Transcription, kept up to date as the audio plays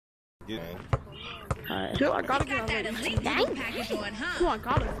Alright. Dude, I gotta get on that. Dang. Package on, huh? Come on,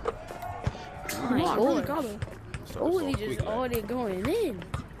 got it. Come on, really got it. Oh, he just already going in.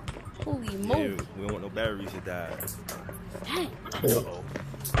 Holy moly. Yeah, we don't want no batteries to die. Dang. Uh-oh.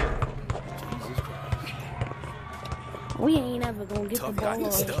 We ain't ever gonna get Tough the got ball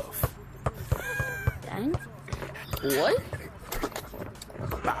his off. stuff. Dang. What?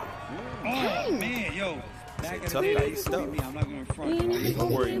 Oh, man, yo. Tough got his stuff. I'm not gonna front.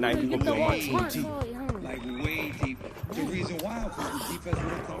 Don't worry, Knife, you gonna be on my team, G. Like, way deep. The reason why the defense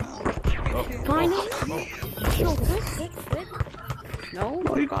wouldn't come out. Finally? No, quit.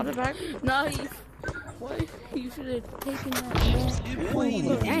 No, You got it back. nice. What? You should have taken that,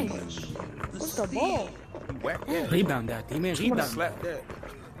 man. Dang. What's the ball? Whack that. Rebound that, teammate. Rebound. Slap that.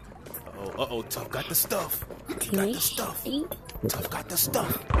 Uh-oh, Tough got the stuff. He got the stuff. Tough got the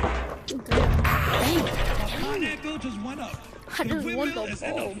stuff. Dang. That go just went up. I just won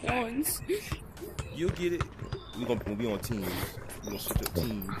the ball once. You'll get it. We'll be on teams. We're gonna switch up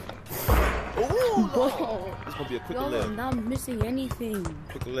teams. Whoa. It's gonna be a quick Y'all 11. are not missing anything.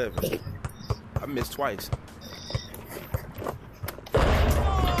 Quick 11. I missed twice.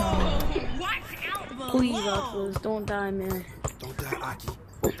 Please, Oculus, don't die, man. Don't die, Aki.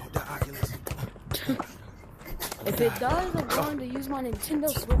 Don't die, Oculus. If it does, I'm going to use my Nintendo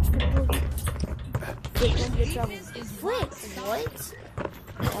Switch controller. Flip, don't get trouble. Flip, what?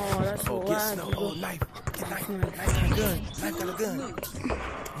 Oh, that's so Oh, get loud. Snow. Oh, Knife. Get Knife. Knife got a gun. Knife got a gun.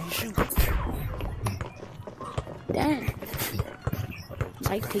 And you shoot. Damn.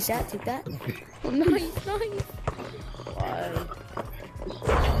 Nice, take that. Oh, nice. Why?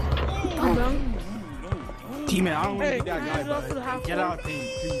 I'm done. Teammate, I don't want to Hey, be that guy, hands off to the but half get court. out, team,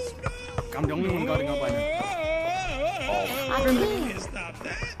 please. I'm the only one guarding up right now. I can't. Stop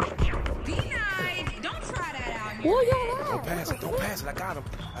that. Denied. Don't try that out here. Oh, Don't pass it. Don't pass it. I got him.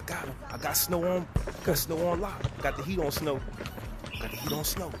 I got Snow on. Got Snow on lock. Got the heat on Snow.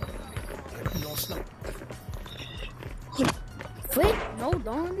 Flip, no, don't.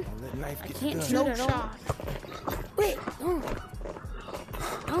 Don't let Knife I get can't the shoot gun. at all. Flip,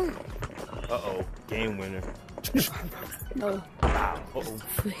 don't. Uh-oh. Game winner. No. Uh-oh.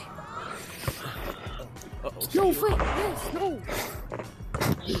 Flip. Uh-oh. No, Flip, yes, no.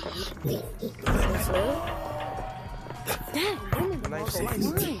 Dang, when did the ball Nice go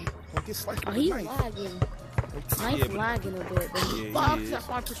slice. flying? Don't get sliced Oh, with he's the knife. lagging. Yeah, Knife's but- lagging a bit. But Yeah, he Box is. at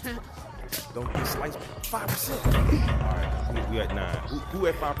 5%. Don't get sliced 5%. Alright, we at 9. Who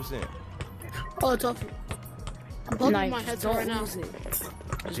at 5%? Oh, it's off. I'm bumping Knife, my headset don't right now. lose it.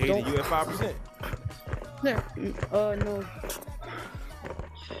 Jada, you at 5%? There. No.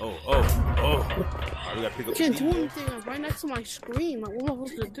 Oh. Alright, we gotta pick up Can't the do defense. anything. I'm right next to my screen. Like, what am I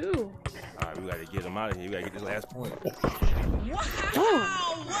supposed to do? Alright, we gotta get him out of here. We gotta get this last point. Wow,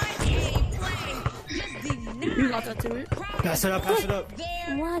 what a play. Just denied. You got that to me. Pass it up. There.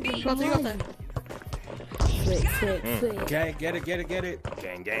 You got that. Flip. Get it.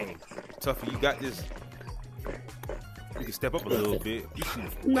 Gang. Toughy, you got this. You can step up a little bit. You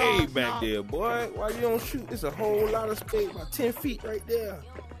shoot No, way back no. there, boy. Why you don't shoot? It's a whole lot of space. About 10 feet right there.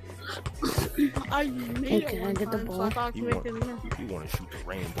 I made Okay, it one I get the time, so I ball. thought I You could make it want, in there. you want to shoot the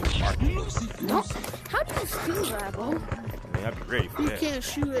rainbow mark. No. How do you steal that, bro? Man, I'd be ready for He that. can't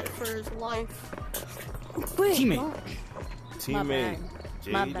shoot it for his life. Wait, Teammate. no. Teammate.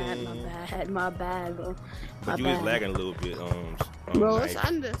 My Jaden. bad, bro. But you is lagging a little bit. Bro, let's Knife,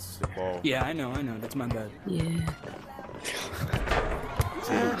 end this. the ball. Yeah, I know. That's my bad. Yeah.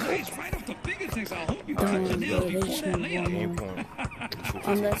 Nice, right off the fingertips. I hope you Don't touch the nail worry, they before that should layup. Game point.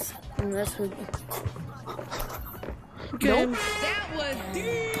 Unless we. Game. That was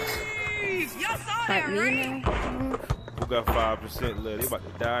deep. Y'all saw that, Like me right? now. Who got 5% left? They about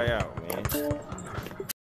to die out, man.